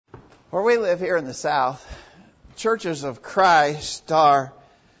Where we live here in the South, churches of Christ are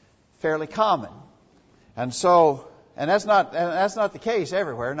fairly common. And that's not the case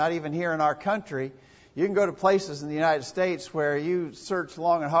everywhere, not even here in our country. You can go to places in the United States where you search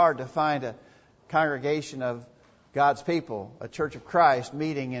long and hard to find a congregation of God's people, a church of Christ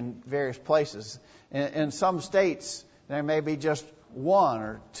meeting in various places. In some states, there may be just one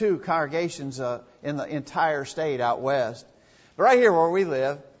or two congregations in the entire state out west. But right here where we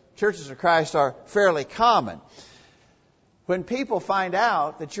live, churches of Christ are fairly common. When people find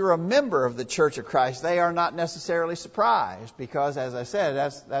out that you're a member of the Church of Christ, they are not necessarily surprised because, as I said,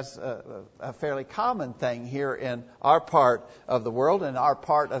 that's a fairly common thing here in our part of the world and our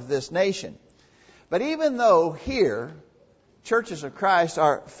part of this nation. But even though here churches of Christ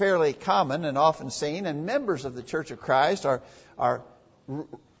are fairly common and often seen, and members of the Church of Christ are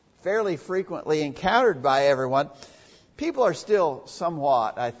fairly frequently encountered by everyone, people are still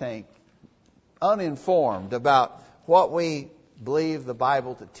somewhat, I think, uninformed about what we believe the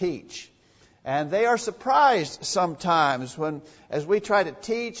Bible to teach. And they are surprised sometimes when, as we try to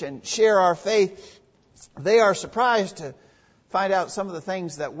teach and share our faith, they are surprised to find out some of the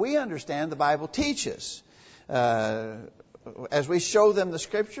things that we understand the Bible teaches. As we show them the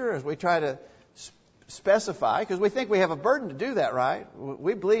Scripture, as we try to specify, because we think we have a burden to do that, right?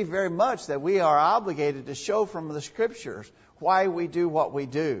 We believe very much that we are obligated to show from the Scriptures why we do what we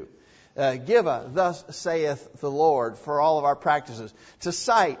do. Give a thus saith the Lord for all of our practices. To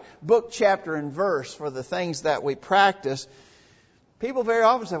cite book, chapter, and verse for the things that we practice. People very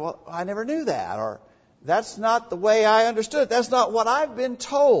often say, well, I never knew that, or that's not the way I understood it. That's not what I've been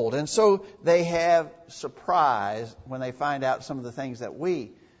told. And so they have surprise when they find out some of the things that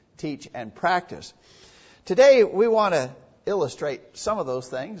we teach and practice. Today, we want to illustrate some of those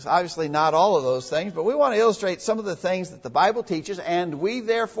things. Obviously, not all of those things, but we want to illustrate some of the things that the Bible teaches, and we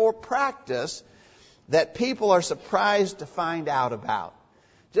therefore practice that people are surprised to find out about.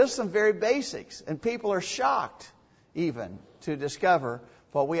 Just some very basics, and people are shocked even to discover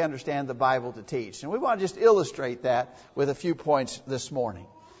what we understand the Bible to teach. And we want to just illustrate that with a few points this morning.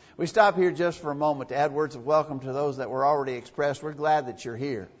 We stop here just for a moment to add words of welcome to those that were already expressed. We're glad that you're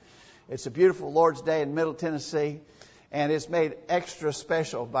here. It's a beautiful Lord's Day in Middle Tennessee, and it's made extra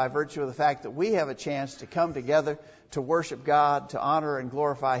special by virtue of the fact that we have a chance to come together to worship God, to honor and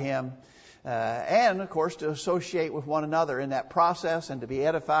glorify Him, and, of course, to associate with one another in that process and to be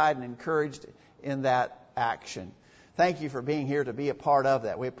edified and encouraged in that action. Thank you for being here to be a part of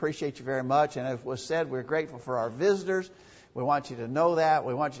that. We appreciate you very much, and as was said, we're grateful for our visitors. We want you to know that.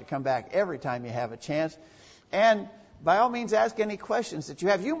 We want you to come back every time you have a chance. And by all means, ask any questions that you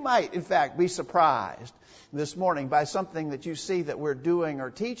have. You might, in fact, be surprised this morning by something that you see that we're doing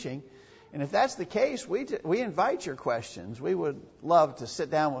or teaching. And if that's the case, we invite your questions. We would love to sit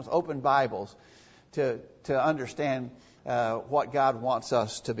down with open Bibles to understand what God wants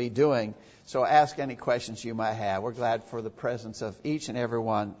us to be doing. So ask any questions you might have. We're glad for the presence of each and every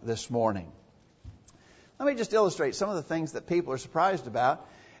one this morning. Let me just illustrate some of the things that people are surprised about.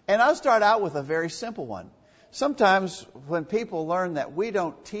 And I'll start out with a very simple one. Sometimes when people learn that we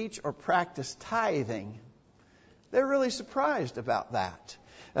don't teach or practice tithing, they're really surprised about that.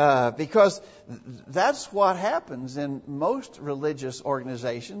 Because that's what happens in most religious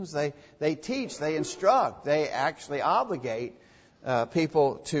organizations. They teach, they instruct, they actually obligate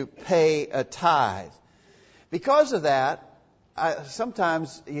people to pay a tithe. Because of that,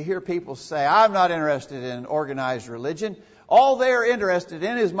 sometimes you hear people say, I'm not interested in organized religion. All they're interested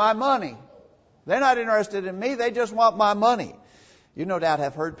in is my money. They're not interested in me. They just want my money. You no doubt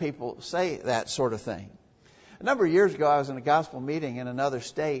have heard people say that sort of thing. A number of years ago, I was in a gospel meeting in another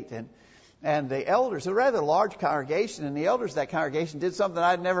state, and the elders, a rather large congregation, and the elders of that congregation did something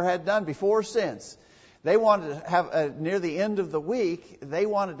I'd never had done before or since. They wanted to have, near the end of the week, they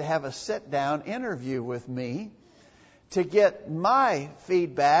wanted to have a sit-down interview with me to get my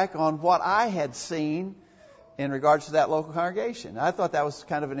feedback on what I had seen in regards to that local congregation. I thought that was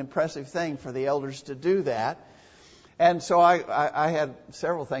kind of an impressive thing for the elders to do that. And so I had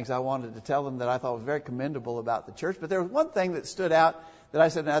several things I wanted to tell them that I thought was very commendable about the church. But there was one thing that stood out that I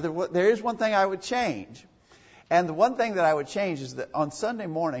said, now there is one thing I would change. And the one thing that I would change is that on Sunday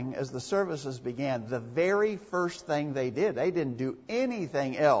morning, as the services began, the very first thing they didn't do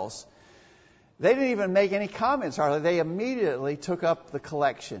anything else. They didn't even make any comments hardly. They immediately took up the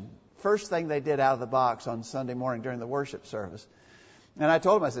collection. First thing they did out of the box on Sunday morning during the worship service. And I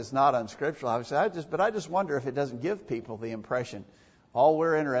told them, I said, it's not unscriptural. I just wonder if it doesn't give people the impression all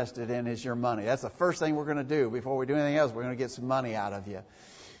we're interested in is your money. That's the first thing we're going to do before we do anything else. We're going to get some money out of you.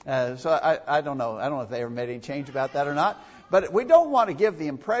 So I don't know. I don't know if they ever made any change about that or not. But we don't want to give the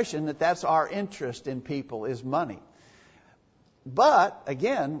impression that that's our interest in people is money. But,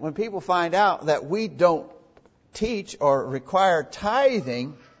 again, when people find out that we don't teach or require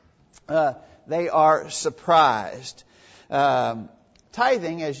tithing, they are surprised.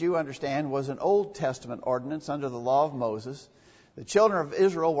 Tithing, as you understand, was an Old Testament ordinance under the law of Moses. The children of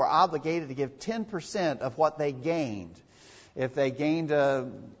Israel were obligated to give 10% of what they gained. If they gained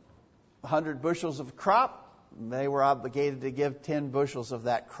 100 bushels of crop, they were obligated to give 10 bushels of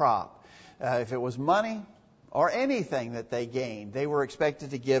that crop. If it was money or anything that they gained, they were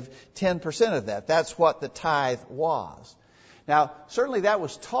expected to give 10% of that. That's what the tithe was. Now, certainly that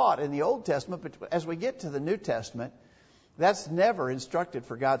was taught in the Old Testament, but as we get to the New Testament, that's never instructed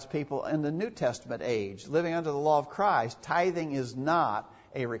for God's people in the New Testament age. Living under the law of Christ, tithing is not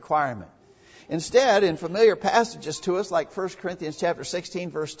a requirement. Instead, in familiar passages to us, like 1 Corinthians chapter 16,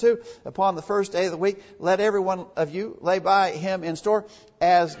 verse 2, upon the first day of the week, let every one of you lay by him in store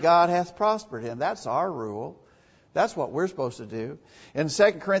as God hath prospered him. That's our rule. That's what we're supposed to do. In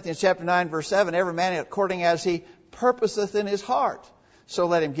 2 Corinthians chapter 9, verse 7, every man according as he purposeth in his heart, so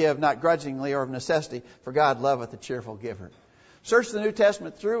let him give, not grudgingly or of necessity, for God loveth a cheerful giver. Search the New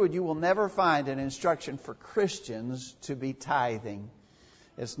Testament through, and you will never find an instruction for Christians to be tithing.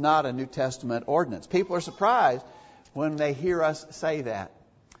 It's not a New Testament ordinance. People are surprised when they hear us say that.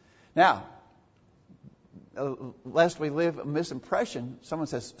 Now, lest we live a misimpression, someone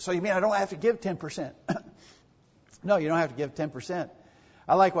says, so you mean I don't have to give 10%? No, you don't have to give 10%.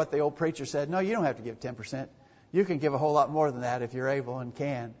 I like what the old preacher said. No, you don't have to give 10%. You can give a whole lot more than that if you're able and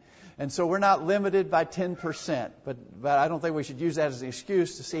can. And so we're not limited by 10%. But I don't think we should use that as an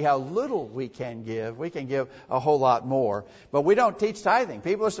excuse to see how little we can give. We can give a whole lot more. But we don't teach tithing.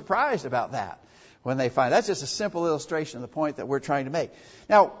 People are surprised about that when they find. That's just a simple illustration of the point that we're trying to make.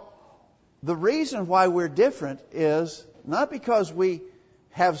 Now, the reason why we're different is not because we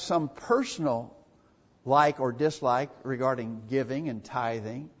have some personal like or dislike regarding giving and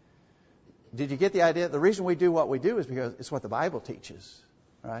tithing. Did you get the idea? The reason we do what we do is because it's what the Bible teaches,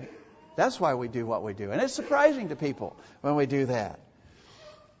 right? That's why we do what we do. And it's surprising to people when we do that.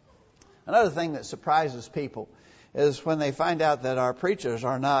 Another thing that surprises people is when they find out that our preachers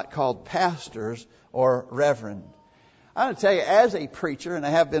are not called pastors or reverend. I'm going to tell you, as a preacher, and I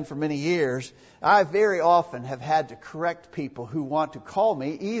have been for many years, I very often have had to correct people who want to call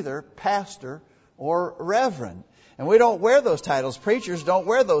me either pastor or reverend. And we don't wear those titles. Preachers don't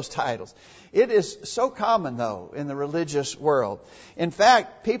wear those titles. It is so common, though, in the religious world. In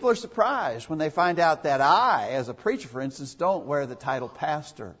fact, people are surprised when they find out that I, as a preacher, for instance, don't wear the title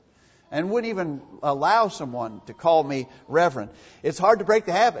pastor and wouldn't even allow someone to call me reverend. It's hard to break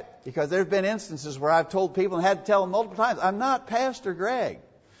the habit because there have been instances where I've told people and had to tell them multiple times, I'm not Pastor Greg.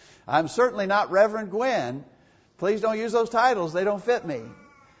 I'm certainly not Reverend Gwen. Please don't use those titles. They don't fit me.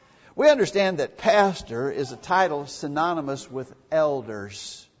 We understand that pastor is a title synonymous with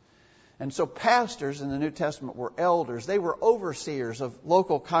elders. And so pastors in the New Testament were elders. They were overseers of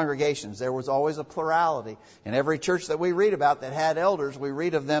local congregations. There was always a plurality. In every church that we read about that had elders, we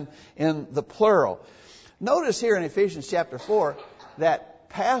read of them in the plural. Notice here in Ephesians chapter 4 that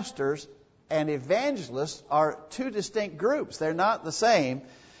pastors and evangelists are two distinct groups. They're not the same.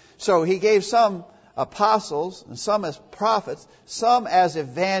 So he gave some apostles, and some as prophets, some as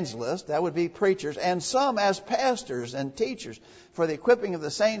evangelists, that would be preachers, and some as pastors and teachers, for the equipping of the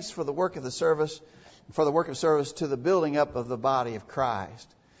saints, for the work of service to the building up of the body of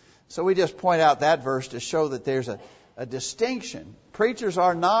Christ. So we just point out that verse to show that there's a distinction. Preachers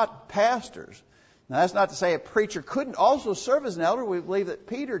are not pastors. Now that's not to say a preacher couldn't also serve as an elder. We believe that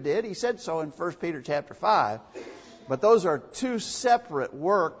Peter did. He said so in 1 Peter chapter 5. But those are two separate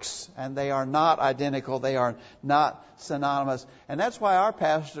works, and they are not identical. They are not synonymous. And that's why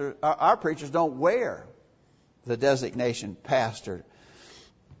our preachers don't wear the designation pastor.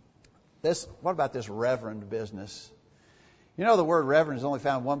 What about this reverend business? You know, the word reverend is only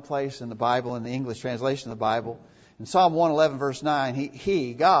found one place in the Bible, in the English translation of the Bible. In Psalm 111, verse 9,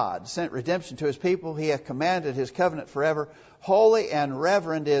 He, God, sent redemption to His people. He hath commanded His covenant forever. Holy and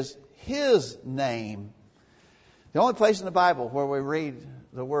reverend is His name. The only place in the Bible where we read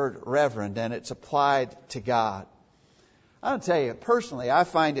the word reverend and it's applied to God. I'll tell you, personally, I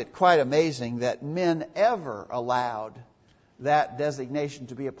find it quite amazing that men ever allowed that designation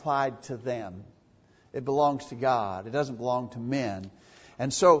to be applied to them. It belongs to God. It doesn't belong to men.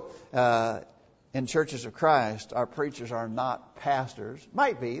 And so, in churches of Christ, our preachers are not pastors.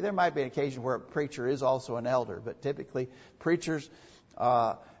 Might be. There might be an occasion where a preacher is also an elder. But typically, preachers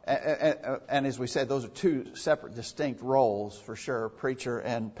and as we said, those are two separate, distinct roles for sure, preacher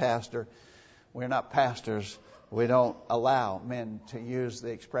and pastor. We're not pastors. We don't allow men to use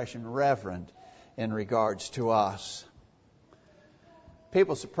the expression reverend in regards to us.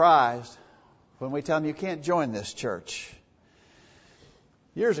 People surprised when we tell them you can't join this church.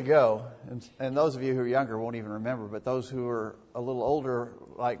 Years ago, and those of you who are younger won't even remember, but those who are a little older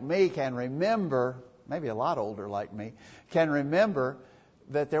like me can remember, maybe a lot older like me, can remember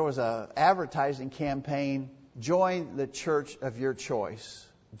that there was an advertising campaign, join the church of your choice.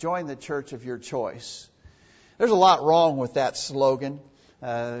 Join the church of your choice. There's a lot wrong with that slogan.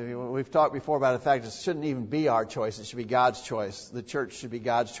 We've talked before about the fact that it shouldn't even be our choice. It should be God's choice. The church should be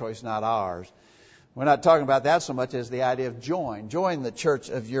God's choice, not ours. We're not talking about that so much as the idea of join. Join the church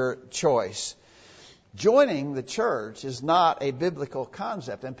of your choice. Joining the church is not a biblical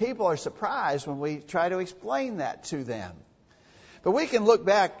concept, and people are surprised when we try to explain that to them. But we can look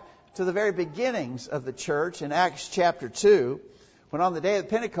back to the very beginnings of the church in Acts chapter 2, when on the day of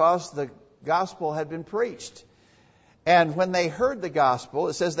Pentecost the gospel had been preached. And when they heard the gospel,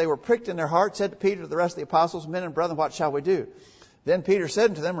 it says they were pricked in their hearts, said to Peter to the rest of the apostles, men and brethren, what shall we do? Then Peter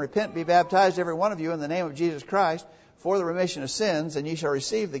said unto them, repent, be baptized, every one of you, in the name of Jesus Christ, for the remission of sins, and ye shall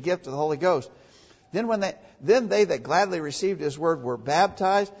receive the gift of the Holy Ghost. Then they that gladly received his word were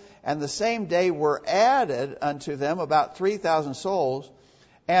baptized, and the same day were added unto them about 3,000 souls,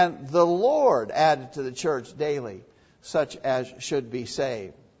 and the Lord added to the church daily such as should be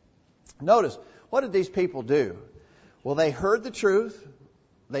saved. Notice, what did these people do? Well, they heard the truth.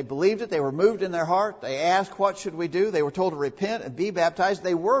 They believed it. They were moved in their heart. They asked, what should we do? They were told to repent and be baptized.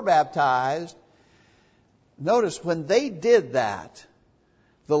 They were baptized. Notice, when they did that,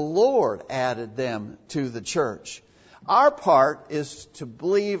 the Lord added them to the church. Our part is to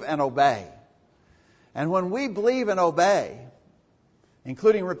believe and obey. And when we believe and obey,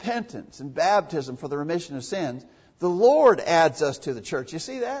 including repentance and baptism for the remission of sins, the Lord adds us to the church. You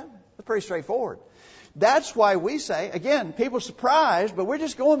see that? That's pretty straightforward. That's why we say, again, people are surprised, but we're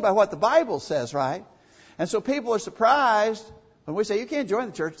just going by what the Bible says, right? And so people are surprised when we say, you can't join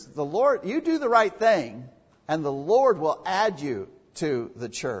the church. The Lord, you do the right thing, and the Lord will add you to the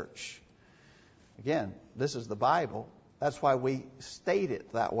church. Again, this is the Bible. That's why we state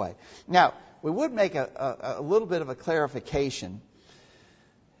it that way. Now, we would make a little bit of a clarification.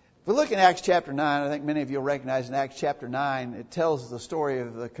 If we look in Acts chapter 9, I think many of you will recognize in Acts chapter 9, it tells the story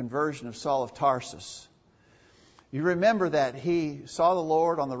of the conversion of Saul of Tarsus. You remember that he saw the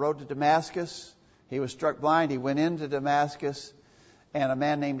Lord on the road to Damascus. He was struck blind. He went into Damascus, and a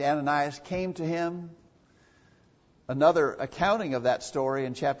man named Ananias came to him. Another accounting of that story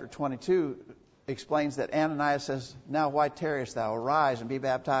in chapter 22 explains that Ananias says, now why tarriest thou? Arise and be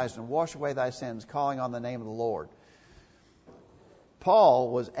baptized and wash away thy sins, calling on the name of the Lord. Paul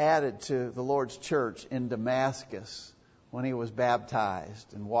was added to the Lord's church in Damascus when he was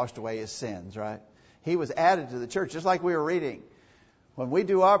baptized and washed away his sins, right? He was added to the church, just like we were reading. When we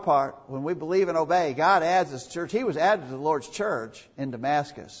do our part, when we believe and obey, God adds us to church. He was added to the Lord's church in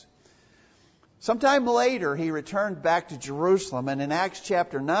Damascus. Sometime later, he returned back to Jerusalem, and in Acts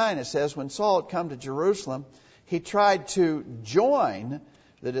chapter 9, it says, when Saul had come to Jerusalem, he tried to join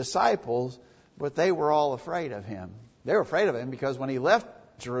the disciples, but they were all afraid of him. They were afraid of him because when he left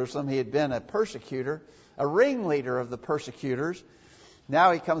Jerusalem, he had been a persecutor, a ringleader of the persecutors.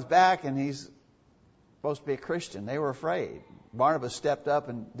 Now he comes back and he's supposed to be a Christian. They were afraid. Barnabas stepped up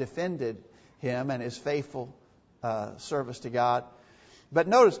and defended him and his faithful service to God. But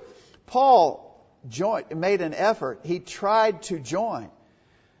notice, Paul made an effort. He tried to join.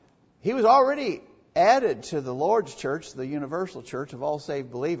 He was already added to the Lord's church, the universal church of all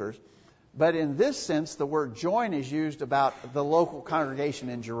saved believers. But in this sense, the word join is used about the local congregation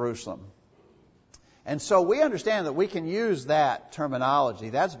in Jerusalem. And so we understand that we can use that terminology.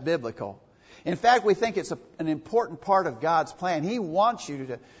 That's biblical. In fact, we think it's an important part of God's plan. He wants you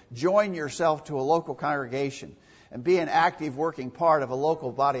to join yourself to a local congregation and be an active working part of a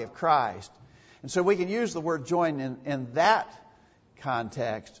local body of Christ. And so we can use the word join in that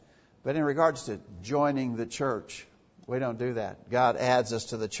context. But in regards to joining the church, we don't do that. God adds us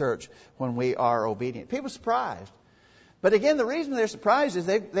to the church when we are obedient. People are surprised. But again, the reason they're surprised is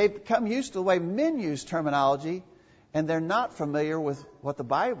they've become used to the way men use terminology, and they're not familiar with what the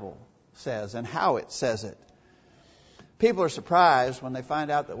Bible says and how it says it. People are surprised when they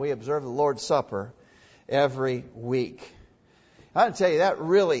find out that we observe the Lord's Supper every week. I want to tell you, that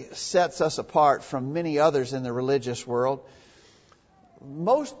really sets us apart from many others in the religious world.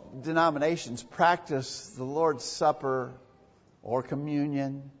 Most denominations practice the Lord's Supper or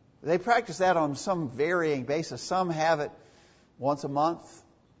communion. They practice that on some varying basis. Some have it once a month.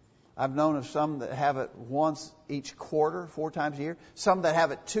 I've known of some that have it once each quarter, 4 times a year. Some that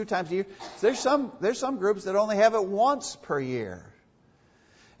have it 2 times a year. There's some groups that only have it once per year.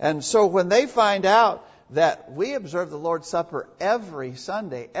 And so when they find out that we observe the Lord's Supper every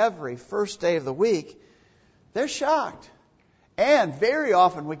Sunday, every first day of the week, they're shocked. And very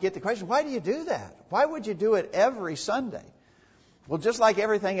often we get the question, why do you do that? Why would you do it every Sunday? Well, just like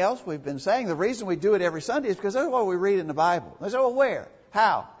everything else we've been saying, the reason we do it every Sunday is because that's what we read in the Bible. They say, well, where?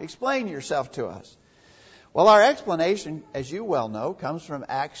 How? Explain yourself to us. Well, our explanation, as you well know, comes from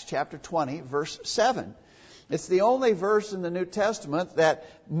Acts chapter 20, verse 7. It's the only verse in the New Testament that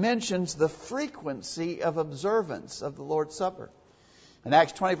mentions the frequency of observance of the Lord's Supper. In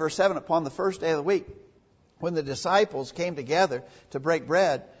Acts 20, verse 7, upon the first day of the week, when the disciples came together to break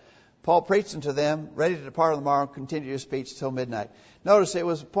bread, Paul preached unto them, ready to depart on the morrow, and continued his speech till midnight. Notice it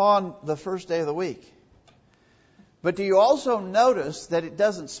was upon the first day of the week. But do you also notice that it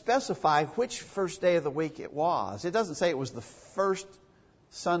doesn't specify which first day of the week it was? It doesn't say it was the first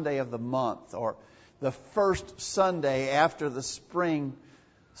Sunday of the month or the first Sunday after the spring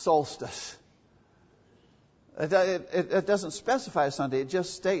solstice. It doesn't specify a Sunday. It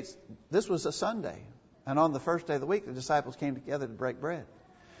just states this was a Sunday. And on the first day of the week, the disciples came together to break bread.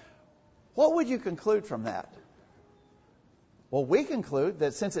 What would you conclude from that? Well, we conclude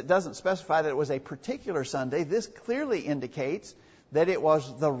that since it doesn't specify that it was a particular Sunday, this clearly indicates that it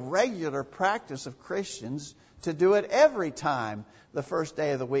was the regular practice of Christians to do it every time the first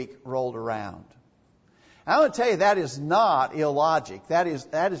day of the week rolled around. I want to tell you that is not illogic. That is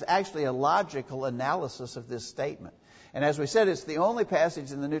actually a logical analysis of this statement. And as we said, it's the only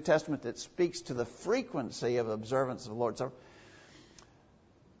passage in the New Testament that speaks to the frequency of observance of the Lord's Supper.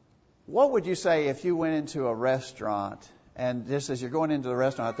 What would you say if you went into a restaurant and just as you're going into the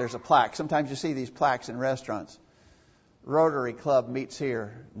restaurant, there's a plaque. Sometimes you see these plaques in restaurants. Rotary Club meets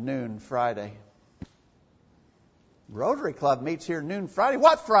here noon Friday. Rotary Club meets here noon Friday.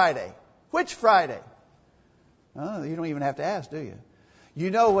 What Friday? Which Friday? Oh, you don't even have to ask, do you?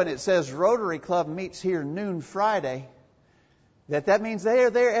 You know when it says Rotary Club meets here noon Friday, that means they are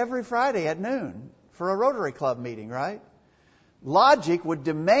there every Friday at noon for a Rotary Club meeting, right? Logic would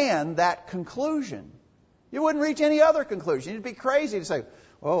demand that conclusion. You wouldn't reach any other conclusion. You'd be crazy to say,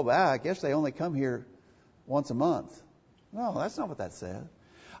 oh, wow, I guess they only come here once a month. No, that's not what that says.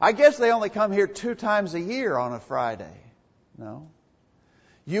 I guess they only come here 2 times a year on a Friday. No.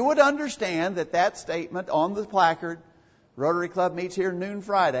 You would understand that statement on the placard, Rotary Club meets here noon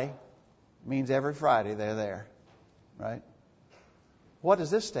Friday, means every Friday they're there. Right? What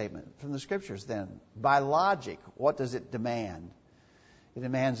is this statement from the Scriptures then? By logic, what does it demand? It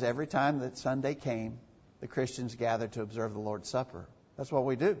demands every time that Sunday came, the Christians gathered to observe the Lord's Supper. That's what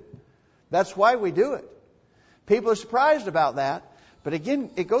we do. That's why we do it. People are surprised about that. But again,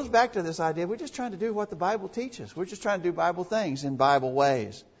 it goes back to this idea, we're just trying to do what the Bible teaches. We're just trying to do Bible things in Bible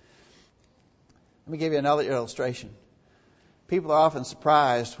ways. Let me give you another illustration. People are often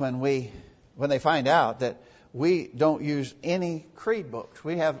surprised when they find out that we don't use any creed books.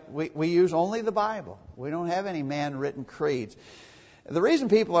 We use only the Bible. We don't have any man-written creeds. The reason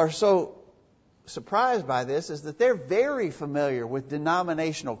people are so surprised by this is that they're very familiar with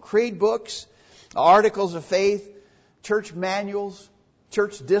denominational creed books, articles of faith, church manuals,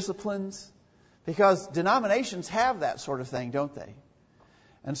 church disciplines, because denominations have that sort of thing, don't they?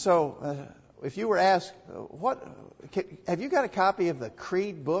 And so, if you were asked, have you got a copy of the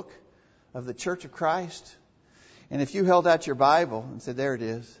creed book of the Church of Christ? And if you held out your Bible and said, there it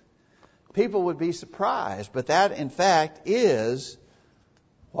is, people would be surprised. But that, in fact, is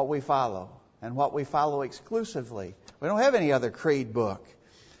what we follow, and what we follow exclusively. We don't have any other creed book.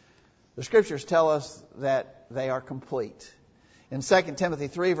 The Scriptures tell us that they are complete. In 2 Timothy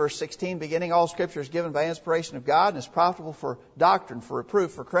 3, verse 16, beginning, all Scripture is given by inspiration of God and is profitable for doctrine, for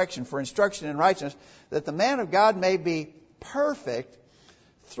reproof, for correction, for instruction in righteousness, that the man of God may be perfect,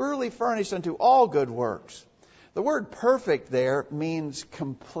 thoroughly furnished unto all good works. The word perfect there means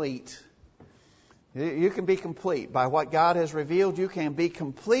complete. You can be complete. By what God has revealed, you can be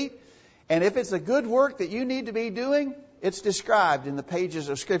complete. And if it's a good work that you need to be doing, it's described in the pages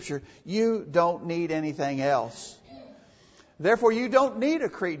of Scripture. You don't need anything else. Therefore, you don't need a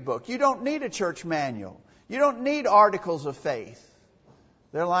creed book. You don't need a church manual. You don't need articles of faith.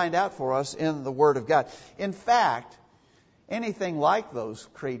 They're lined out for us in the Word of God. In fact, anything like those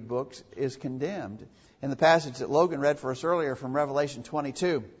creed books is condemned. In the passage that Logan read for us earlier from Revelation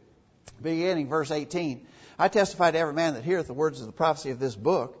 22, beginning verse 18, I testify to every man that heareth the words of the prophecy of this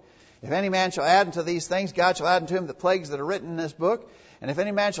book. If any man shall add unto these things, God shall add unto him the plagues that are written in this book. And if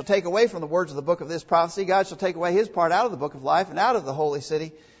any man shall take away from the words of the book of this prophecy, God shall take away his part out of the book of life and out of the holy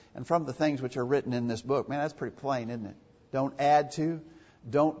city and from the things which are written in this book. Man, that's pretty plain, isn't it? Don't add to,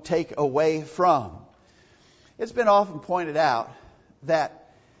 don't take away from. It's been often pointed out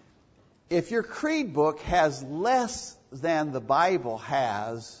that if your creed book has less than the Bible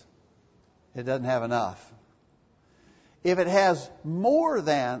has, it doesn't have enough. If it has more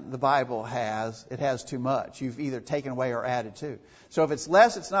than the Bible has, it has too much. You've either taken away or added to. So if it's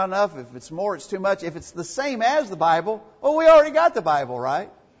less, it's not enough. If it's more, it's too much. If it's the same as the Bible, well, we already got the Bible,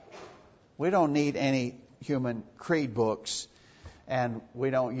 right? We don't need any human creed books, and we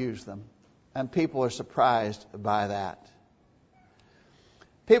don't use them. And people are surprised by that.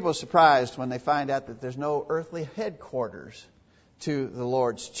 People are surprised when they find out that there's no earthly headquarters to the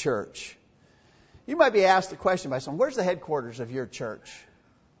Lord's church. You might be asked the question by someone, where's the headquarters of your church?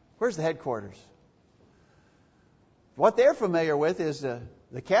 Where's the headquarters? What they're familiar with is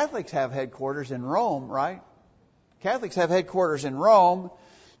the Catholics have headquarters in Rome, right? Catholics have headquarters in Rome.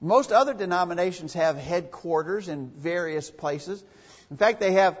 Most other denominations have headquarters in various places. In fact,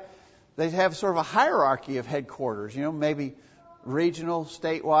 they have sort of a hierarchy of headquarters, maybe regional,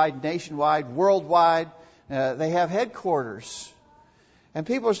 statewide, nationwide, worldwide. They have headquarters. And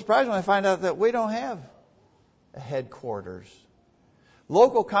people are surprised when they find out that we don't have a headquarters.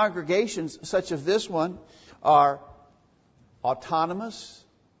 Local congregations such as this one are autonomous,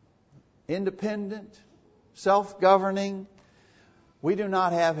 independent, self-governing. We do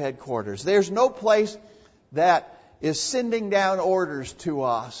not have headquarters. There's no place that is sending down orders to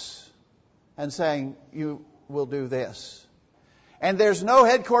us and saying, you will do this. And there's no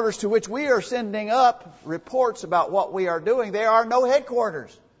headquarters to which we are sending up reports about what we are doing. There are no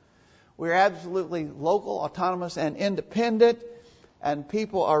headquarters. We're absolutely local, autonomous, and independent, and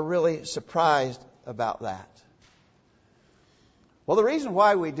people are really surprised about that. Well, the reason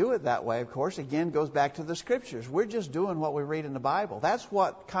why we do it that way, of course, again, goes back to the Scriptures. We're just doing what we read in the Bible. That's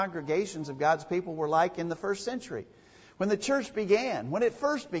what congregations of God's people were like in the first century. When the church began, when it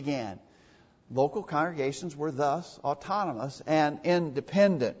first began, local congregations were thus autonomous and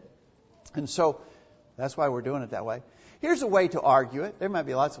independent. And so that's why we're doing it that way. Here's a way to argue it. There might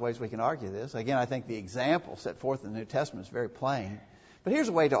be lots of ways we can argue this. Again, I think the example set forth in the New Testament is very plain. But here's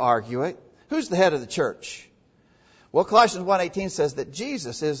a way to argue it. Who's the head of the church? Well, Colossians 1:18 says that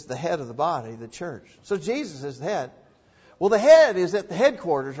Jesus is the head of the body, the church. So Jesus is the head. Well, the head is at the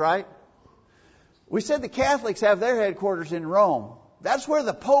headquarters, right? We said the Catholics have their headquarters in Rome. That's where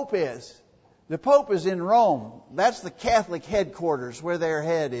the Pope is. The Pope is in Rome. That's the Catholic headquarters where their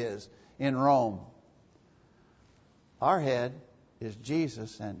head is, in Rome. Our head is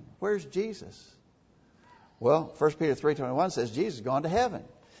Jesus. And where's Jesus? Well, 1 Peter 3:21 says Jesus is gone to heaven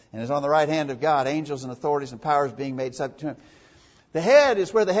and is on the right hand of God, angels and authorities and powers being made subject to him. The head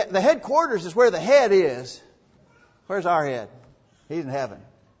is where the headquarters is where the head is. Where's our head? He's in heaven.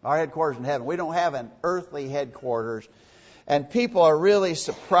 Our headquarters in heaven. We don't have an earthly headquarters. And people are really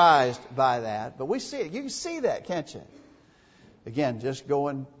surprised by that. But we see it. You can see that, can't you? Again, just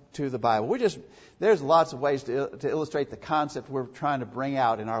going to the Bible. There's lots of ways to illustrate the concept we're trying to bring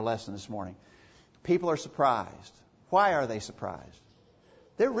out in our lesson this morning. People are surprised. Why are they surprised?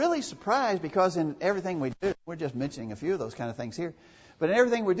 They're really surprised because in everything we do, we're just mentioning a few of those kind of things here, but in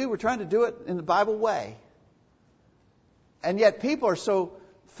everything we do, we're trying to do it in the Bible way. And yet people are so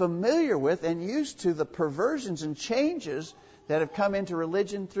familiar with and used to the perversions and changes that have come into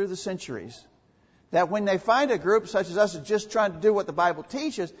religion through the centuries, that when they find a group such as us just trying to do what the Bible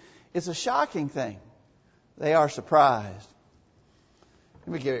teaches, it's a shocking thing. They are surprised.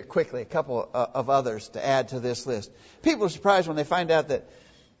 Let me give you quickly a couple of others to add to this list. People are surprised when they find out that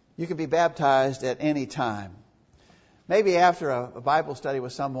you can be baptized at any time. Maybe after a Bible study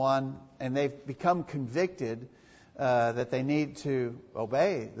with someone and they've become convicted that they need to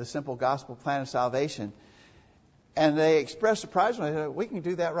obey the simple gospel plan of salvation. And they express surprise when they say, we can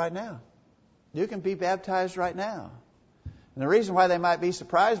do that right now. You can be baptized right now. And the reason why they might be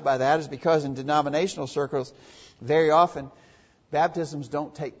surprised by that is because in denominational circles, very often, baptisms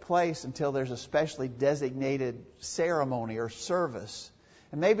don't take place until there's a specially designated ceremony or service.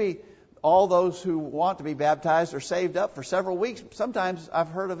 And maybe all those who want to be baptized are saved up for several weeks. Sometimes I've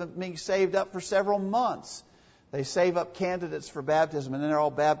heard of them being saved up for several months. They save up candidates for baptism and then they're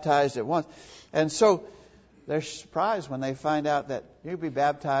all baptized at once. And so they're surprised when they find out that you can be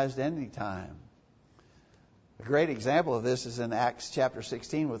baptized any time. A great example of this is in Acts chapter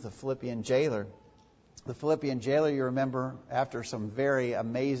 16 with the Philippian jailer. The Philippian jailer, you remember, after some very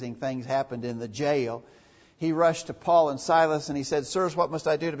amazing things happened in the jail, he rushed to Paul and Silas and he said, Sirs, what must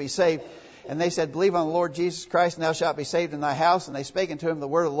I do to be saved? And they said, Believe on the Lord Jesus Christ and thou shalt be saved in thy house. And they spake unto him the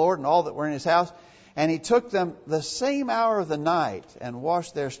word of the Lord and all that were in his house. And he took them the same hour of the night and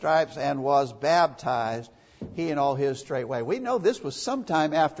washed their stripes and was baptized, he and all his straightway. We know this was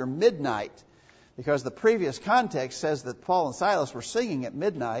sometime after midnight, because the previous context says that Paul and Silas were singing at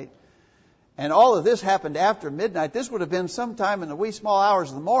midnight. And all of this happened after midnight. This would have been sometime in the wee small hours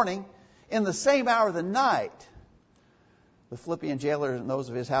of the morning, in the same hour of the night. The Philippian jailer and those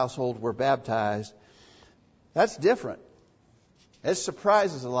of his household were baptized. That's different. It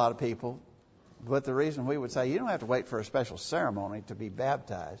surprises a lot of people. But the reason we would say you don't have to wait for a special ceremony to be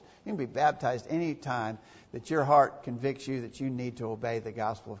baptized. You can be baptized any time that your heart convicts you that you need to obey the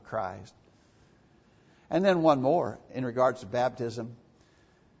gospel of Christ. And then one more in regards to baptism.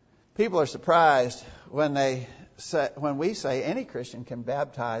 People are surprised when we say any Christian can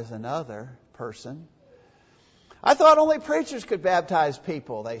baptize another person. I thought only preachers could baptize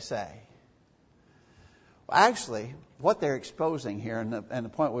people, they say. Well, actually, what they're exposing here, and the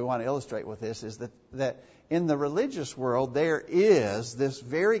point we want to illustrate with this, is that in the religious world there is this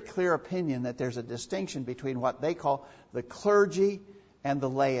very clear opinion that there's a distinction between what they call the clergy and the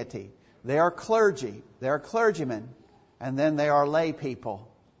laity. They are clergy, they are clergymen, and then they are lay people.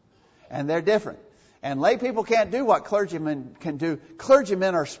 And they're different. And lay people can't do what clergymen can do.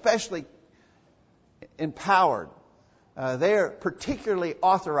 Clergymen are specially empowered. They are particularly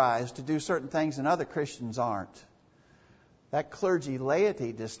authorized to do certain things and other Christians aren't. That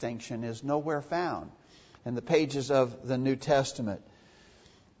clergy-laity distinction is nowhere found in the pages of the New Testament.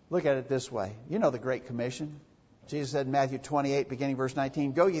 Look at it this way. You know the Great Commission. Jesus said in Matthew 28, beginning verse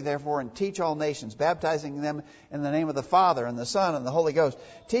 19, "Go ye therefore and teach all nations, baptizing them in the name of the Father and the Son and the Holy Ghost,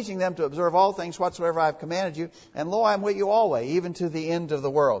 teaching them to observe all things whatsoever I have commanded you. And lo, I am with you always, even to the end of the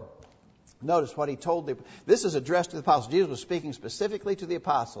world." Notice what he told them. This is addressed to the apostles. Jesus was speaking specifically to the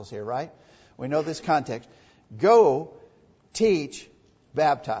apostles here, right? We know this context. Go, teach,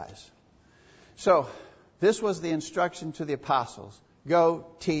 baptize. So, this was the instruction to the apostles. Go,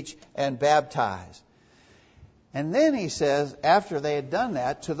 teach, and baptize. And then he says, after they had done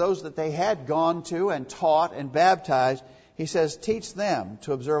that, to those that they had gone to and taught and baptized, he says, teach them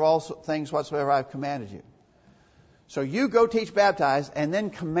to observe all things whatsoever I have commanded you. So you go teach, baptize, and then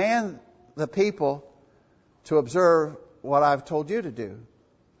command the people to observe what I've told you to do.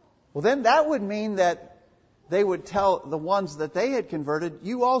 Well, then that would mean that they would tell the ones that they had converted,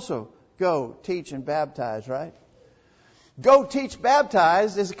 you also go teach and baptize, right? Go teach,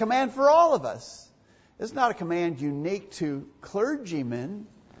 baptize is a command for all of us. It's not a command unique to clergymen.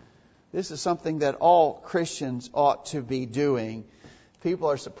 This is something that all Christians ought to be doing. People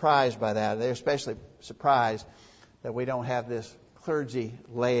are surprised by that. They're especially surprised that we don't have this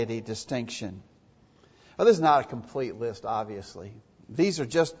clergy-laity distinction. Well, this is not a complete list, obviously. These are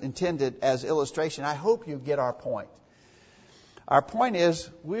just intended as illustration. I hope you get our point. Our point is,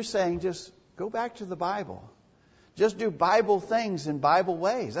 we're saying just go back to the Bible. Just do Bible things in Bible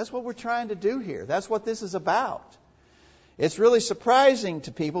ways. That's what we're trying to do here. That's what this is about. It's really surprising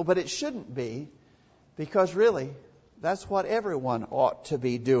to people, but it shouldn't be, because really, that's what everyone ought to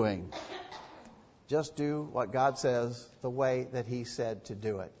be doing. Just do what God says the way that He said to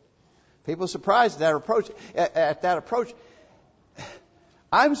do it. People are surprised at that approach.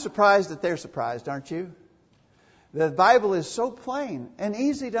 I'm surprised that they're surprised, aren't you? The Bible is so plain and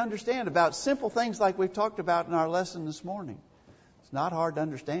easy to understand about simple things like we've talked about in our lesson this morning. It's not hard to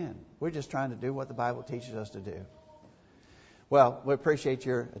understand. We're just trying to do what the Bible teaches us to do. Well, we appreciate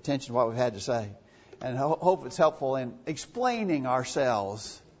your attention to what we've had to say, and hope it's helpful in explaining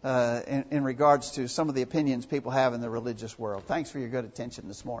ourselves in regards to some of the opinions people have in the religious world. Thanks for your good attention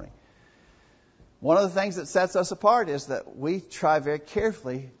this morning. One of the things that sets us apart is that we try very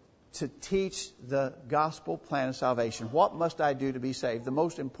carefully to teach the gospel plan of salvation. What must I do to be saved? The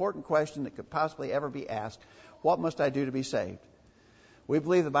most important question that could possibly ever be asked. What must I do to be saved? We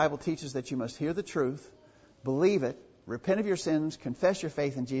believe the Bible teaches that you must hear the truth, believe it, repent of your sins, confess your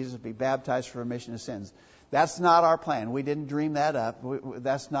faith in Jesus, and be baptized for remission of sins. That's not our plan. We didn't dream that up.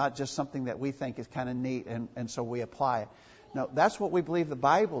 That's not just something that we think is kind of neat and so we apply it. No, that's what we believe the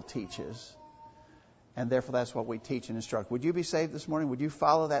Bible teaches. And therefore, that's what we teach and instruct. Would you be saved this morning? Would you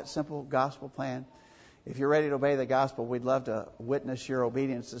follow that simple gospel plan? If you're ready to obey the gospel, we'd love to witness your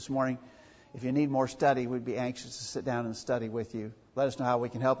obedience this morning. If you need more study, we'd be anxious to sit down and study with you. Let us know how we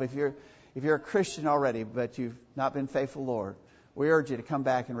can help. If you're a Christian already, but you've not been faithful, Lord, we urge you to come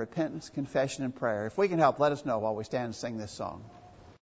back in repentance, confession, and prayer. If we can help, let us know while we stand and sing this song.